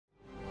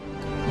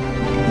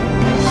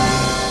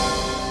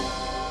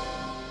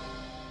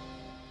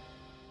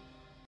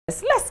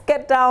Let's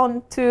get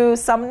down to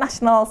some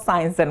national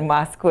science and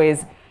math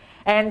quiz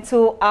and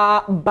to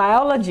our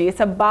biology. It's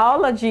a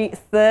biology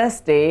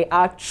Thursday,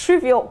 our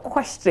trivial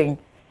question.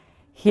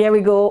 Here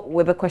we go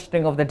with the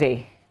questioning of the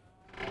day.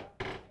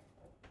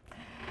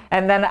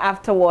 And then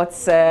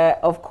afterwards,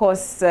 of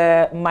course,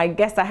 my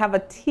guest, I have a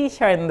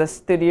teacher in the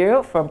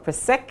studio from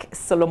Presec,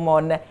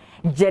 Solomon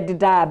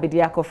Jedida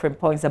Abidiako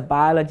Frimpong, is a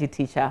biology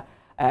teacher,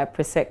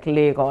 Presec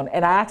Legon.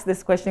 And I asked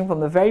this question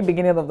from the very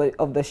beginning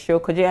of the show.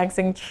 Koji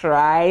Yangsing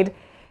tried.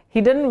 He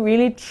didn't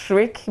really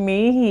trick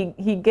me.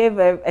 He gave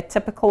a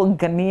typical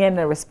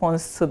Ghanaian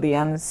response to the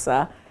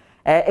answer.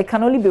 It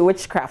can only be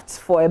witchcraft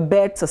for a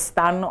bird to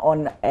stand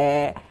on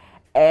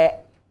an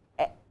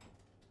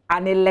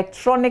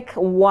electronic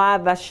wire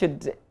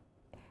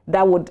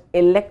that would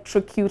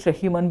electrocute a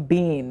human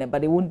being,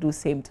 but it wouldn't do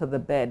same to the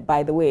bird.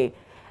 By the way,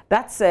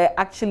 that's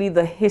actually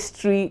the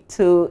history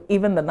to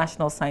even the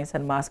National Science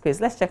and Maths quiz.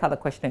 Let's check out the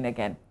question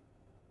again.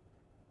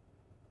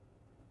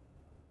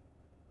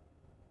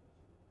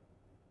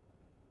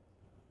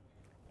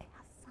 It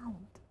has sound.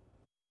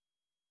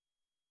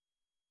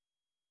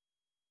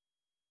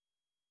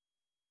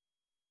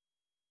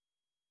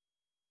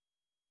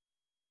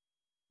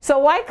 So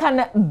why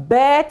can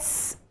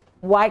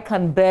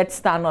birds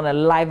stand on a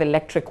live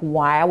electric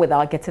wire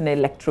without getting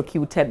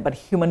electrocuted, but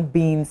human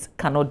beings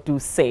cannot do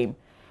same?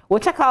 We'll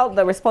check out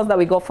the response that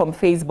we got from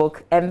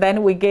Facebook, and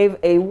then we gave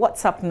a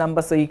WhatsApp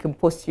number so you can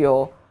post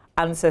your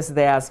answers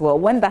there as well.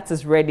 When that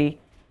is ready,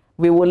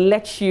 we will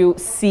let you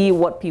see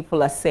what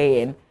people are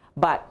saying.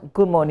 But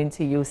good morning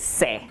to you,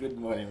 sir. Good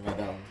morning,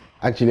 madam.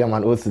 Actually, I'm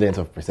an old student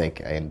of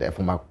Presec and a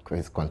former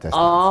quiz contestant.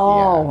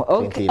 Oh, yeah,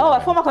 okay. Oh, a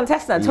former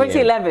contestant,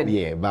 2011.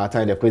 Yeah, but at the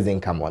time the quiz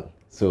didn't come on.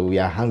 So we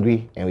are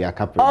hungry and we are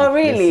capable. Oh,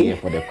 really?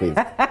 For the quiz.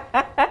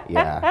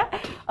 Yeah.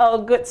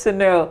 Oh, good to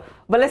know.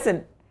 But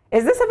listen,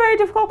 is this a very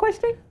difficult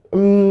question?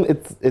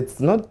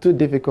 It's not too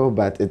difficult,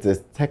 but it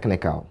is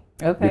technical.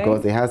 Okay.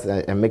 Because it has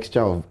a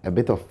mixture of a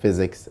bit of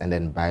physics and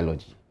then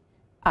biology.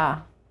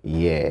 Ah.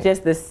 Yeah.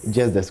 Just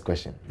this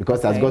question.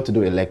 Because it's got to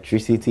do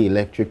electricity,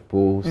 electric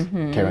poles,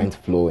 current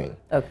flowing.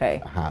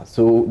 Okay.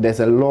 So there's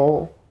a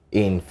law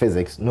in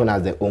physics known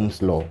as the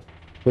Ohm's law,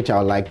 which I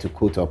would like to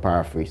quote or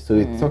paraphrase. So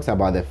it talks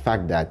about the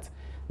fact that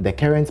the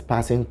current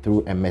passing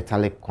through a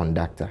metallic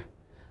conductor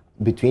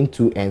between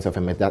two ends of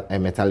a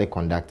metallic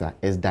conductor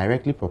is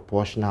directly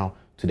proportional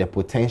to the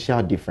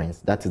potential difference,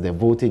 that is the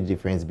voltage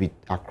difference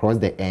across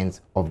the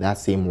ends of that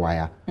same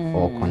wire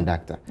or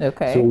conductor.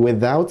 Okay. So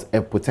without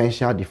a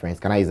potential difference,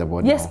 can I use the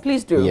word Yes, now?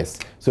 please do. Yes.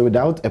 So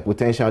without a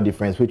potential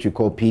difference, which we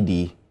call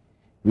PD,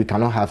 we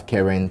cannot have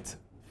current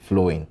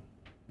flowing.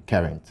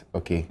 Current,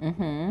 okay?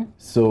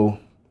 So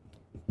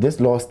this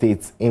law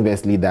states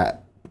inversely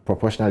that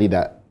proportionally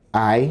that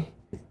I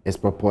is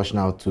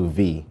proportional to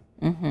V.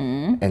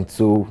 And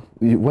so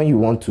when you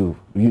want to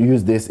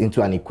use this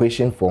into an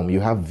equation form, you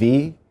have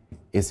V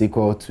is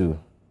equal to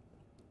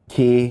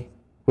K,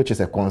 which is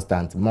a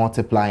constant,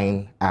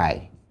 multiplying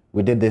I.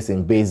 We did this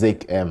in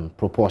basic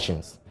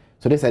proportions.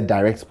 So this is a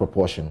direct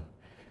proportion.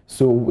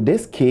 So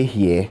this K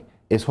here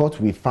is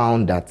what we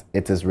found that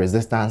it is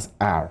resistance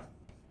R.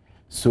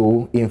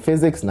 So in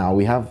physics now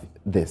we have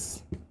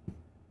this.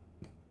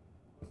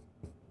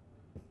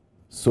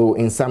 So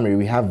in summary,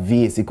 we have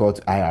V is equal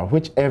to IR,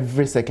 which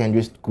every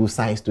secondary school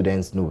science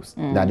student knows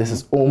that this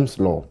is Ohm's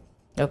law.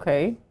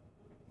 Okay.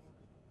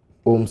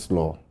 Ohm's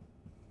law.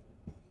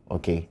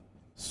 Okay.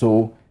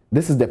 So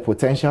this is the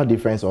potential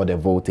difference or the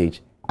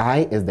voltage.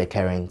 I is the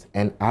current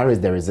and R is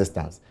the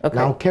resistance. Okay.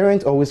 Now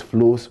current always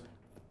flows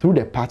through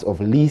the path of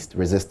least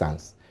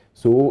resistance.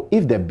 So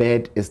if the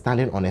bed is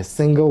standing on a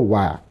single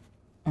wire,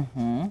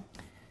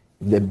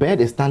 the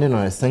bed is standing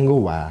on a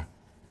single wire,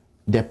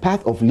 the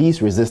path of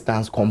least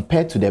resistance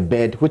compared to the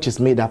bed, which is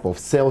made up of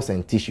cells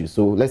and tissue.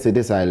 So let's say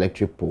this is our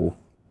electric pole,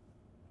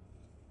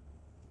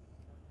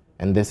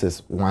 and this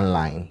is one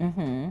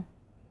line.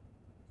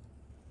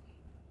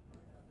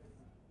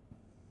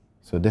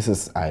 So this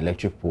is our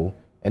electric pole,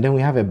 and then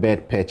we have a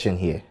bed perching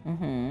here.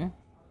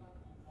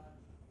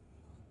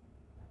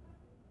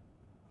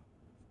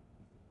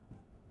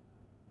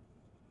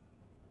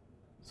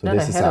 So not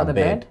this is our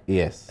bed.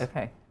 Yes.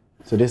 Okay.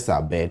 So this is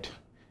our bed.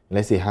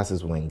 Let's say it has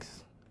its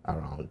wings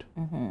around.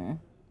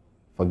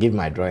 Forgive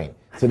my drawing.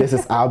 So this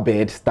is our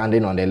bed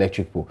standing on the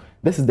electric pole.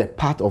 This is the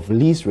path of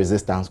least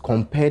resistance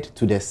compared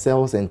to the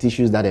cells and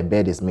tissues that a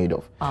bed is made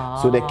of.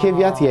 So the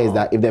caveat here is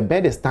that if the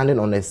bed is standing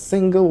on a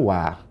single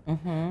wire,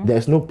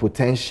 there's no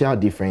potential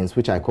difference,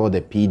 which I call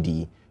the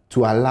PD,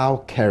 to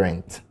allow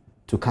current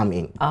to come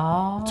in,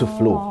 to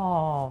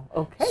flow.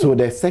 Okay. So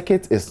the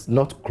circuit is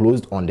not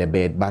closed on the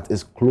bed, but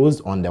is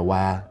closed on the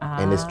wire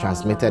and is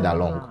transmitted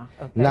along.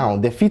 Okay. Now,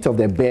 the feet of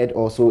the bed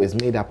also is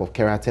made up of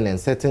keratin and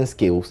certain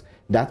scales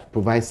that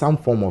provide some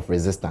form of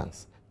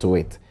resistance to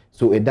it.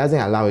 So it doesn't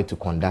allow it to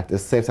conduct. It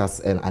serves as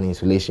an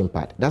insulation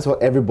pad. That's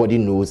what everybody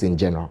knows in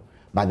general.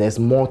 But there's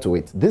more to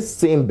it. This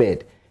same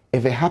bed,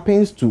 if it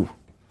happens to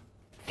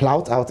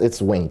flout out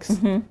its wings,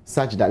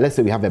 such that, let's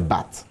say we have a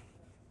bat,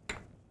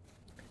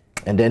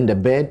 and then the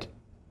bed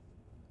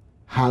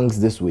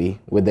hangs this way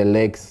with the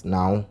legs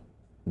now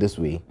this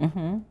way.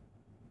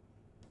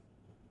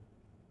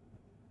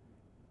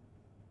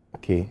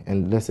 Okay,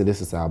 and let's say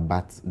this is our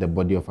bat, the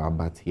body of our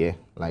bat here,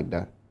 like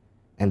that.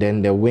 And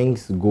then the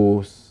wings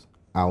goes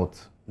out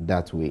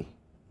that way.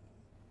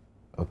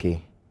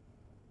 Okay.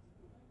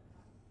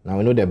 Now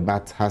we know the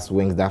bat has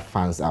wings that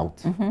fans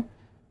out.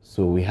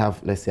 So we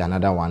have, let's say,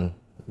 another one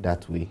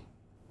that way.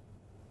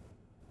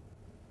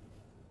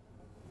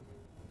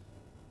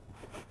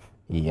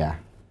 Yeah.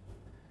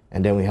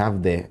 And then we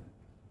have the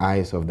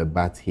eyes of the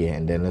bat here,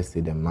 and then let's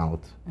say the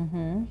mouth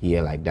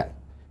here, like that.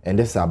 And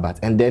this is our bat.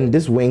 And then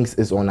this wings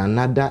is on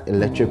another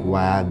electric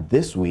wire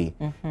this way.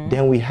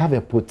 Then we have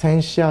a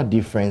potential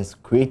difference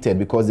created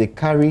because they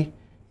carry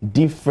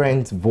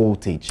different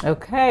voltage.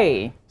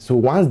 Okay. So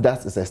once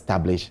that is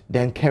established,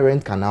 then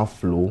current can now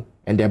flow,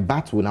 and the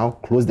bat will now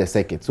close the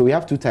circuit. So we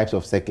have two types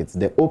of circuits: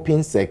 the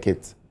open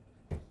circuit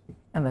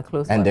and the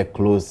closed and the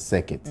closed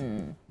circuit.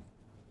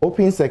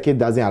 Open circuit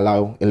doesn't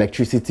allow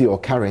electricity or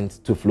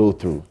current to flow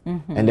through.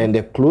 And then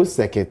the closed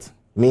circuit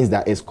means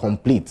that it's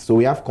complete. So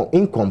we have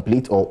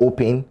incomplete or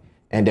open,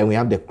 and then we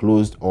have the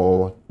closed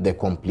or the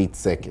complete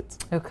circuit.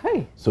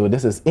 Okay. So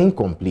this is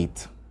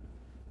incomplete,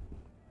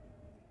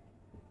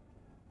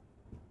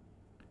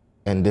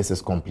 and this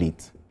is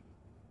complete.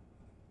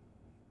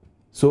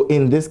 So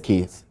in this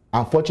case,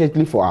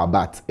 unfortunately for our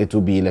bat, it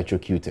will be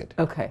electrocuted.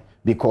 Okay.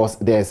 Because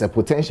there's a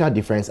potential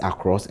difference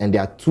across, and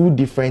there are two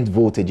different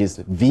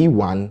voltages,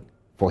 V1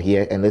 for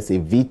here and let's say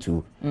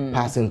V2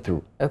 passing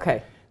through.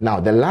 Okay. Now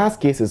the last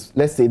case is,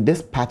 let's say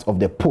this part of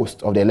the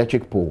post of the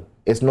electric pole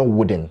is not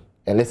wooden,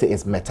 and let's say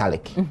it's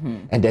metallic,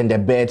 and then the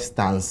bird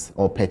stands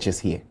or perches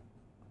here.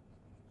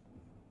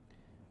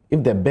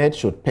 If the bird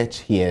should perch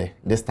here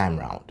this time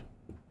round,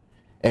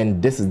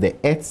 and this is the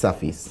earth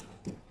surface,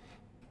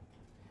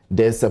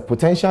 there's a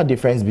potential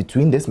difference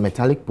between this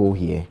metallic pole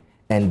here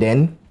and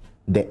then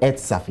the earth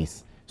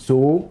surface.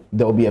 So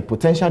there will be a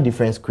potential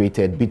difference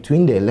created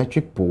between the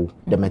electric pole,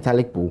 the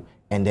metallic pole,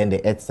 and then the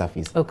earth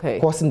surface,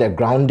 causing the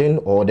grounding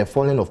or the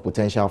falling of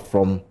potential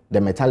from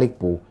the metallic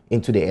pole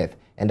into the earth.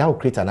 And that will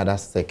create another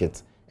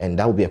circuit, and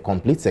that will be a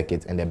complete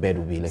circuit, and the bird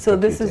will be electrocuted. So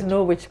this is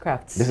no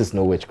witchcraft. This is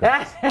no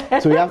witchcraft.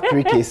 So we have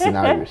three case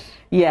scenarios.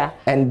 Yeah.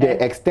 And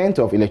the extent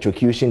of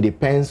electrocution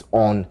depends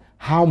on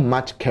how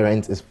much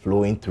current is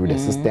flowing through the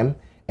system,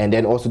 and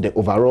then also the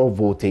overall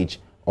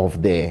voltage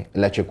of the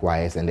electric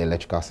wires and the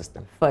electrical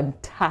system.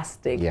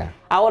 Fantastic. Yeah.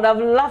 I would have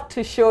loved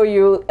to show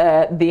you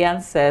the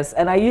answers.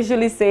 And I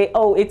usually say,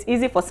 oh, it's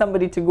easy for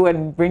somebody to go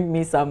and bring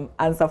me some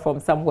answer from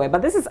somewhere.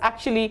 But this is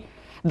actually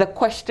the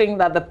question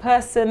that the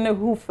person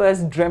who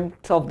first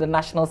dreamt of the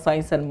National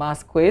Science and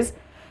Maths quiz,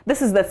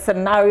 this is the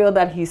scenario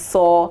that he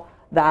saw,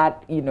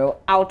 that, you know,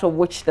 out of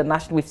which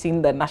we've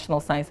seen the National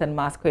Science and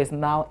Maths quiz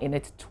now in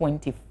its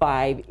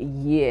 25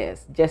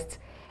 years. Just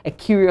a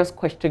curious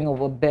question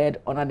of a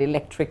bird on an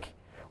electric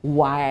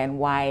wire and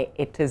why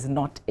it is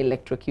not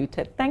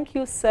electrocuted. Thank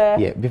you, sir.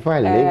 Yeah, before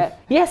I leave.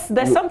 Yes,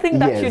 there's something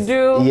that you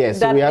do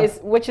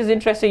which is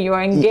interesting. You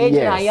are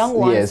engaging our young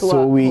ones. Yes,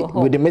 so we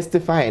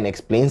demystify and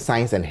explain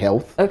science and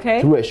health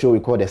through a show we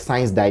call the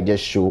Science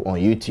Digest Show on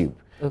YouTube.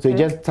 So you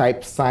just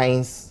type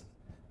Science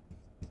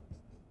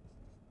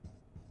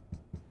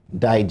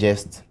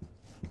Digest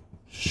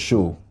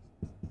Show,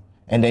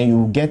 and then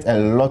you get a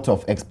lot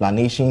of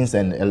explanations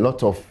and a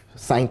lot of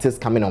scientists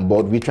coming on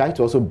board. We try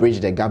to also bridge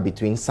the gap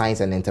between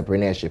science and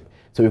entrepreneurship.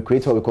 So we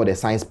create what we call the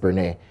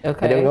Sciencepreneur. And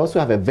then we also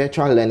have a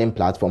virtual learning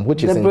platform,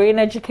 which is brain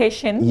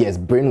education. Yes,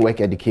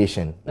 brainwork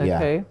education.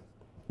 Yeah,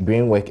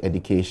 brainwork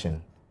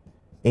education.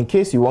 In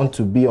case you want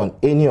to be on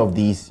any of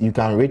these, you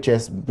can reach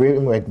us.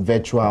 Brainwork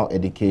virtual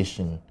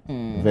education.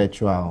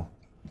 Virtual.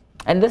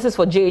 And this is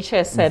for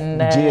GHS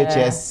and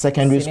GHS,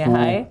 secondary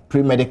school,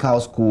 pre-medical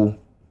school.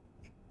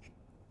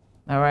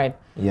 All right.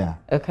 Yeah.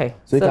 Okay.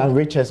 So you can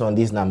reach us on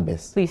these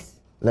numbers. Please.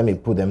 Let me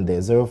put them there.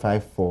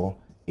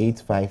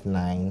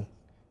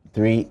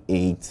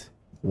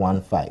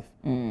 054-859-3815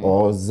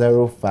 or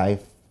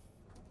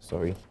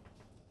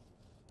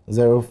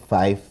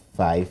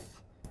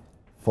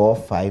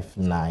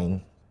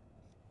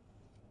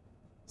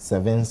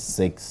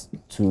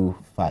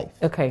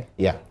Okay.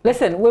 Yeah.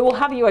 Listen, we will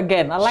have you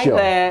again. I like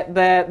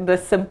the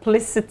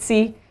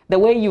simplicity, the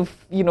way you've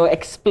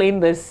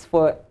explained this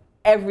for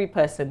every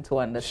person to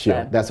understand.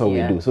 Sure, that's what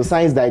we do. So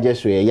Science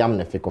Digest, we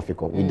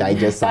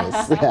digest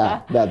science.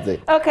 Yeah, that's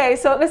it. Okay,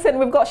 so listen,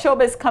 we've got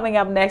Showbiz coming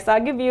up next. I'll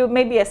give you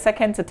maybe a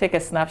second to take a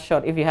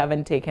snapshot if you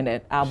haven't taken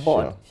it. Our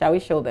board. Shall we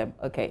show them?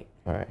 Okay.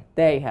 All right.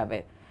 There you have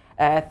it.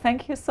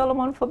 Thank you,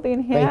 Solomon, for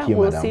being here. Thank you,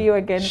 we'll madam. see you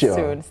again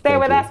soon. Stay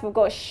with us. We've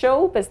got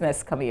show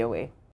business coming your way.